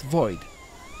spaceless void.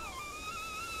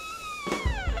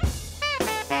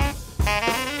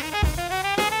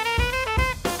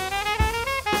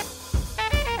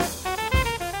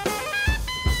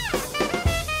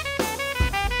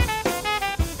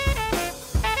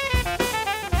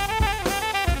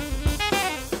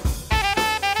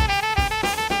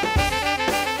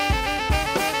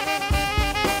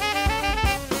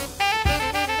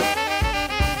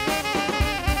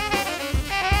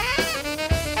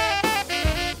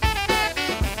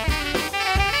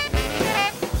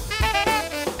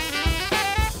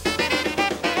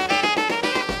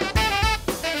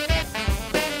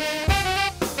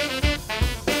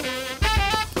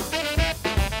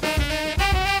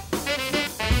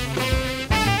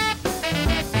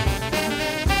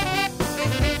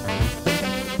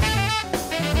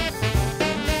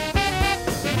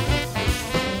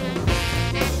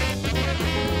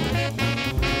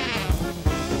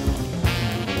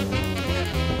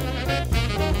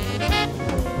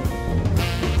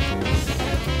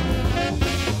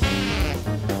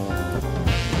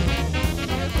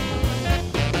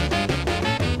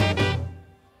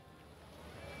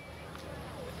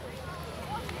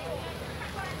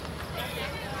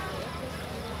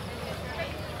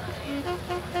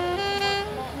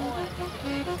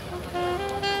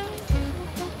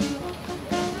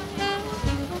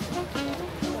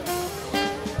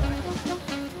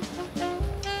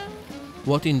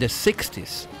 What in the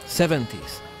 60s,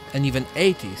 70s and even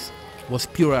 80s was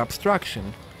pure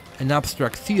abstraction, an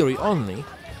abstract theory only,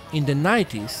 in the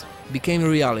 90s became a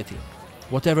reality,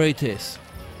 whatever it is.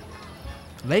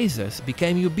 Lasers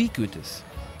became ubiquitous.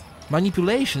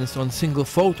 Manipulations on single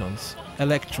photons,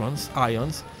 electrons,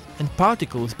 ions and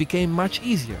particles became much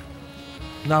easier.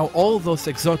 Now all those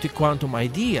exotic quantum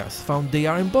ideas found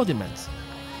their embodiments.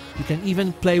 You can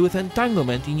even play with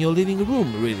entanglement in your living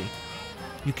room, really.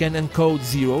 You can encode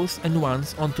zeros and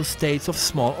ones onto states of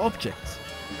small objects.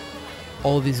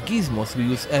 All these gizmos we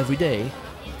use every day,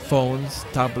 phones,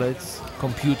 tablets,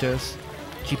 computers,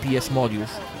 GPS modules,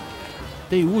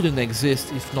 they wouldn't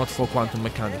exist if not for quantum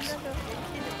mechanics.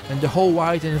 And the whole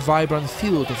wide and vibrant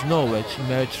field of knowledge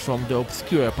emerged from the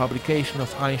obscure publication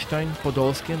of Einstein,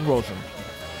 Podolsky and Rosen.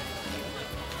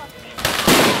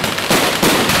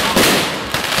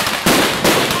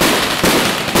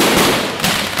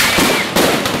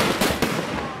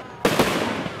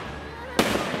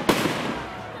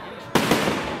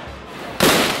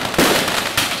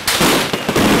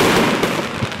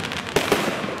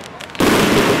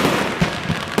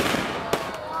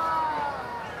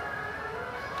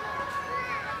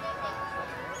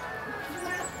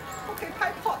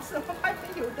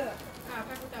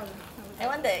 I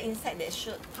want the inside that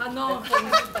shoot.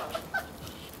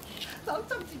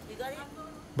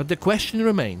 But the question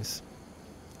remains,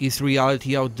 is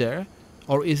reality out there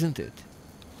or isn't it?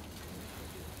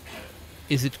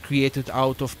 Is it created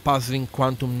out of puzzling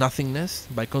quantum nothingness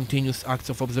by continuous acts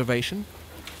of observation?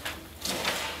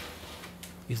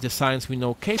 Is the science we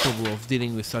know capable of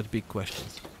dealing with such big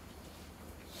questions?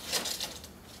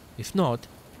 If not,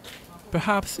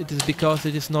 perhaps it is because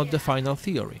it is not the final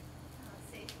theory.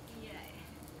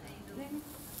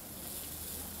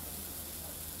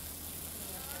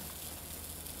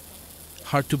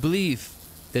 Hard to believe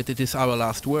that it is our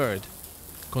last word,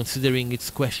 considering it's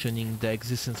questioning the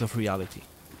existence of reality,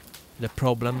 the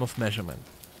problem of measurement,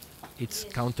 its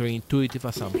counterintuitive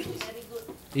assumptions,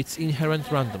 its inherent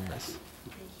randomness,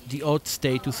 the odd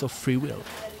status of free will.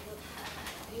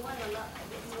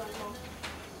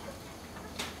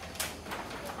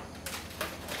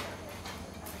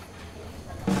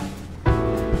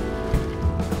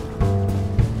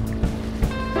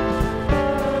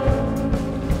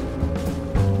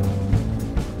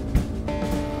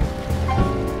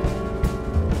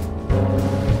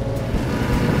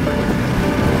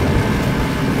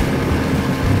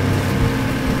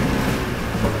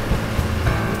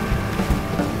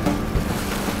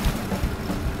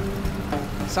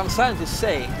 Some scientists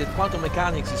say that quantum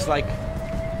mechanics is like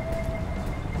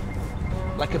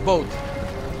a boat.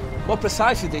 More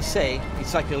precisely, they say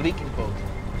it's like a leaking boat.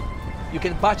 You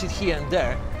can patch it here and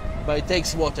there, but it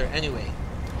takes water anyway.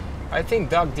 I think,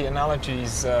 Doug, the analogy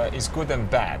is good and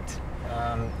bad.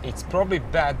 It's probably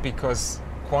bad because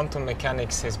quantum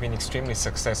mechanics has been extremely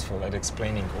successful at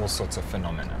explaining all sorts of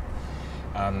phenomena.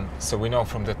 So we know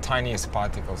from the tiniest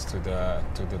particles to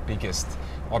the biggest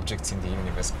objects in the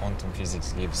universe, quantum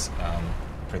physics gives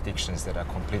predictions that are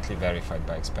completely verified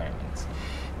by experiments.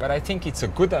 But I think it's a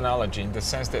good analogy in the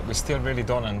sense that we still really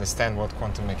don't understand what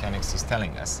quantum mechanics is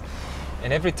telling us.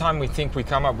 And every time we think we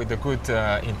come up with a good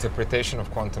interpretation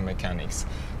of quantum mechanics,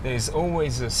 there is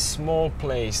always a small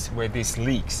place where this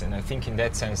leaks. And I think in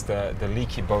that sense, the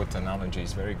leaky boat analogy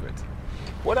is very good.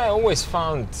 What I always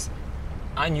found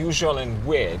unusual and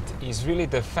weird is really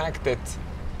the fact that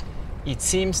it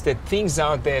seems that things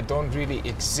out there don't really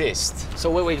exist. So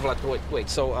wait.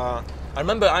 So I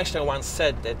remember Einstein once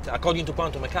said that according to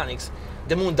quantum mechanics,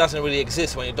 the moon doesn't really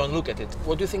exist when you don't look at it.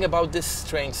 What do you think about this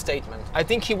strange statement? I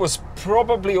think he was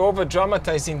probably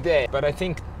over-dramatizing there, but I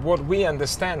think what we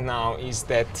understand now is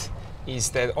that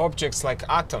objects like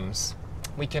atoms,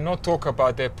 we cannot talk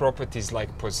about their properties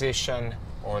like position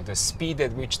or the speed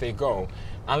at which they go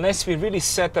unless we really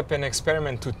set up an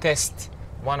experiment to test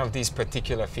one of these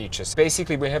particular features.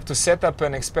 Basically, we have to set up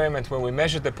an experiment where we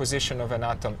measure the position of an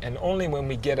atom, and only when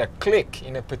we get a click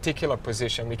in a particular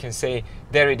position, we can say,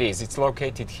 there it is, it's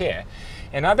located here.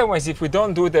 And otherwise, if we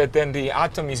don't do that, then the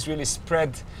atom is really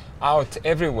spread out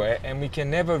everywhere, and we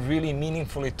can never really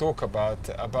meaningfully talk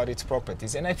about its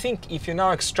properties. And I think if you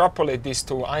now extrapolate this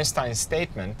to Einstein's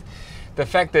statement, the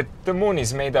fact that the moon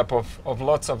is made up of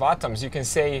lots of atoms, you can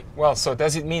say, well, so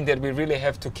does it mean that we really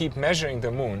have to keep measuring the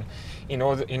moon in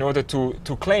order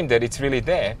to claim that it's really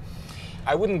there?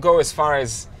 I wouldn't go as far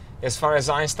as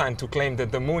Einstein to claim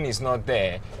that the moon is not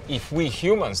there if we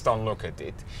humans don't look at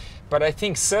it. But I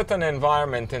think certain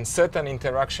environment and certain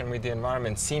interaction with the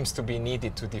environment seems to be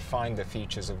needed to define the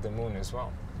features of the moon as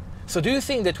well. So do you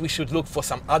think that we should look for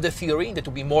some other theory that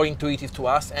would be more intuitive to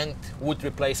us and would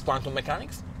replace quantum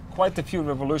mechanics? Quite a few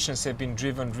revolutions have been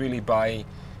driven really by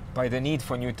the need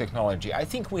for new technology. I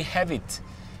think we have it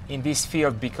in this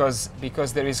field because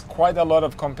there is quite a lot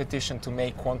of competition to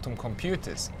make quantum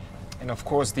computers. And of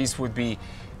course, these would be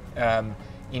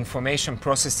information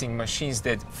processing machines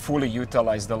that fully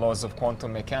utilize the laws of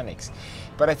quantum mechanics.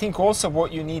 But I think also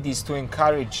what you need is to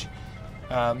encourage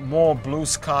more blue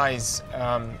skies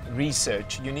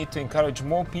research. You need to encourage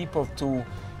more people to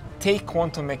take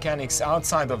quantum mechanics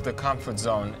outside of the comfort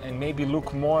zone and maybe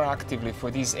look more actively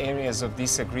for these areas of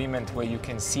disagreement where you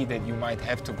can see that you might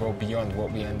have to go beyond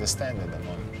what we understand at the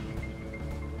moment.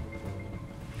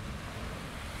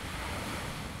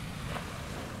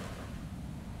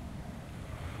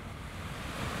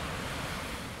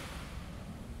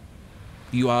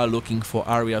 You are looking for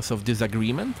areas of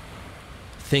disagreement?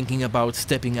 Thinking about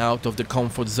stepping out of the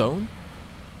comfort zone?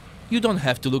 You don't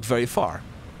have to look very far.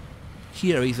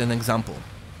 Here is an example.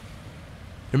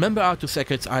 Remember Artur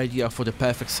Ekert's idea for the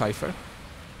perfect cipher?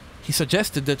 He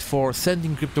suggested that for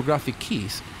sending cryptographic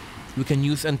keys, we can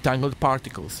use entangled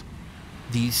particles,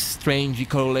 these strangely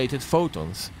correlated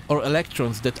photons, or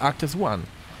electrons that act as one,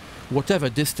 whatever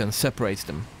distance separates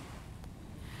them.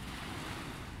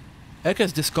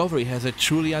 Ekert's discovery has a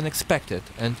truly unexpected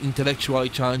and intellectually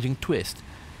challenging twist,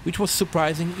 which was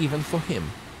surprising even for him.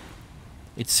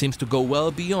 It seems to go well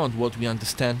beyond what we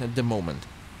understand at the moment.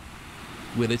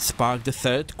 Will it spark the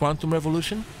third quantum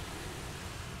revolution?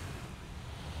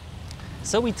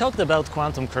 So we talked about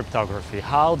quantum cryptography,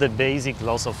 how the basic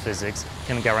laws of physics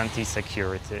can guarantee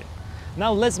security.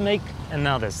 Now let's make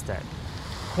another step.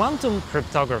 Quantum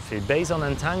cryptography based on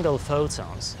entangled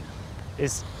photons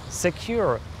is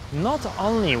secure not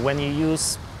only when you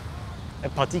use a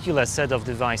particular set of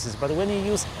devices, but when you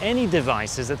use any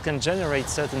devices that can generate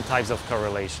certain types of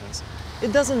correlations.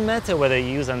 It doesn't matter whether you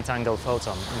use entangled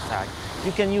photon, in fact.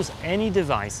 You can use any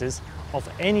devices of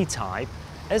any type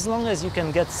as long as you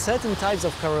can get certain types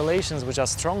of correlations which are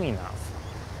strong enough.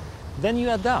 Then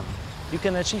you are done. You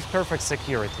can achieve perfect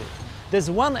security. There's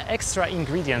one extra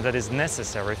ingredient that is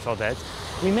necessary for that.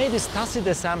 We made this tacit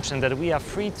assumption that we are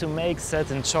free to make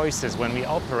certain choices when we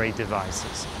operate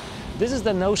devices. This is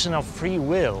the notion of free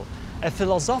will, a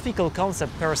philosophical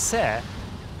concept per se.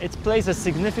 It plays a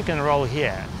significant role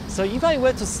here. So if I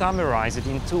were to summarize it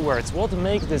in two words, what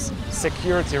makes this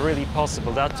security really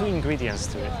possible? There are two ingredients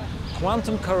to it: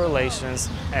 quantum correlations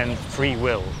and free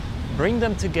will. Bring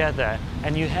them together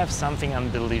and you have something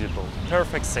unbelievable,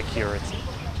 perfect security.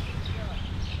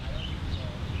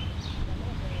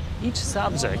 Each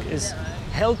subject is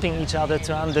helping each other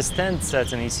to understand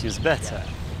certain issues better.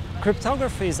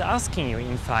 Cryptography is asking you,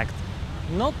 in fact,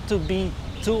 not to be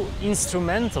too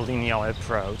instrumental in your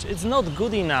approach. It's not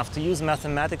good enough to use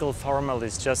mathematical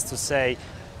formulas just to say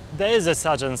there is a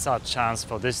such and such chance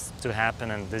for this to happen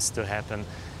and this to happen.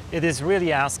 It is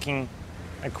really asking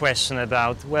a question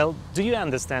about, well, do you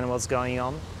understand what's going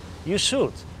on? You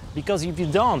should, because if you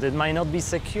don't, it might not be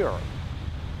secure.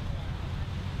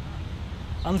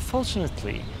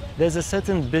 Unfortunately, there's a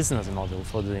certain business model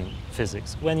for doing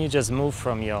physics. When you just move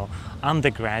from your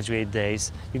undergraduate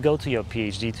days, you go to your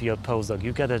PhD, to your postdoc,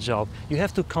 you get a job, you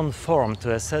have to conform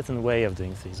to a certain way of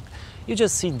doing things. You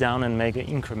just sit down and make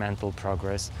incremental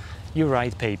progress. You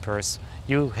write papers,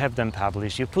 you have them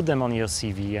published, you put them on your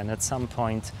CV, and at some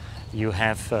point you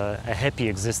have a happy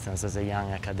existence as a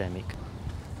young academic.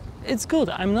 It's good.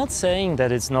 I'm not saying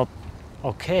that it's not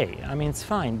okay. I mean, it's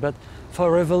fine, but for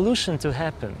a revolution to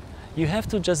happen, you have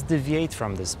to just deviate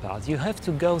from this path. You have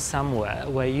to go somewhere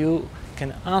where you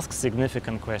can ask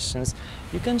significant questions.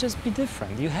 You can just be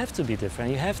different. You have to be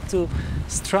different. You have to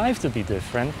strive to be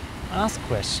different, ask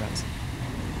questions.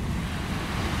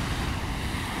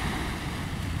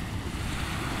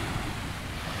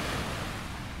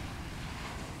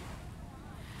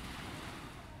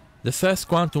 The first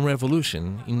quantum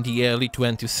revolution in the early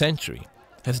 20th century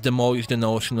has demolished the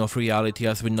notion of reality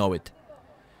as we know it.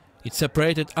 It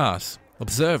separated us,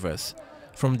 observers,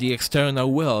 from the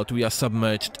external world we are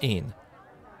submerged in.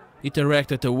 It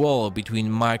erected a wall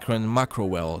between micro and macro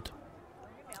world.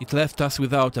 It left us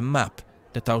without a map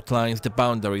that outlines the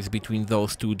boundaries between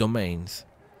those two domains.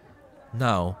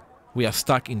 Now we are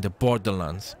stuck in the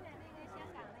borderlands.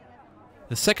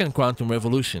 The second quantum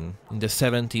revolution in the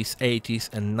 70s, 80s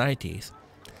and 90s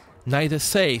neither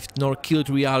saved nor killed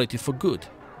reality for good.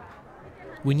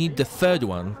 We need the third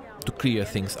one to clear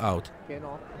things out.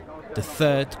 The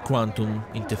third quantum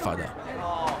intifada.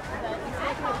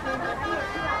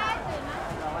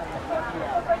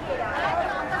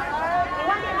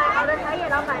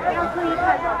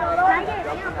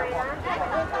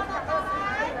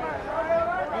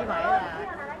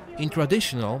 In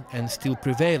traditional and still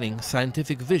prevailing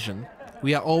scientific vision,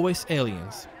 we are always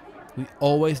aliens. We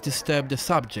always disturb the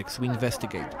subjects we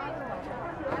investigate.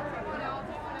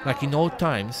 Like in old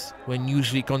times, when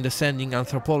usually condescending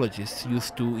anthropologists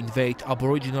used to invade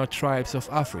aboriginal tribes of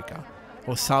Africa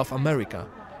or South America,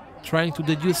 trying to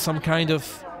deduce some kind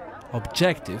of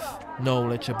objective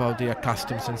knowledge about their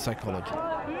customs and psychology.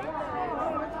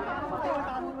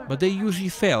 But they usually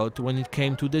failed when it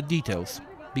came to the details,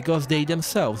 because they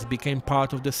themselves became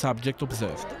part of the subject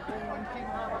observed.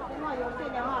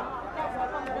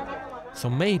 So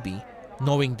maybe,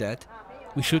 knowing that,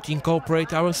 we should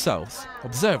incorporate ourselves,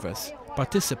 observers,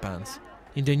 participants,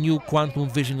 in the new quantum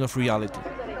vision of reality.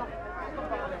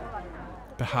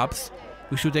 Perhaps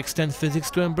we should extend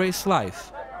physics to embrace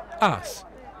life, us,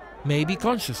 maybe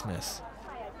consciousness.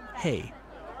 Hey,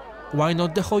 why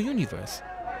not the whole universe?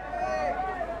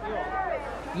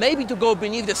 Maybe to go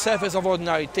beneath the surface of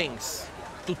ordinary things,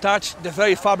 to touch the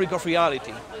very fabric of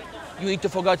reality, you need to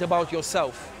forget about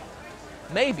yourself.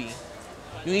 Maybe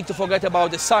you need to forget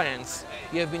about the science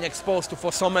you have been exposed to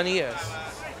for so many years.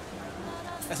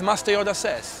 As Master Yoda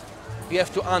says, you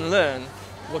have to unlearn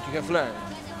what you have learned.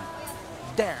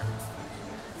 Damn.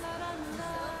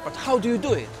 But how do you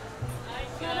do it?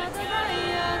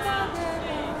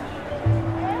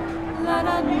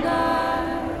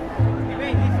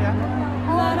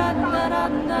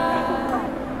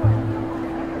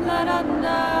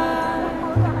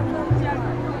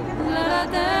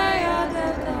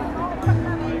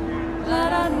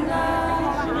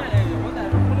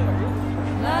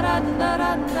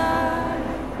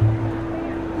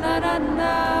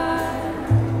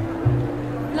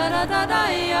 La da da da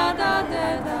ya da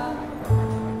da da.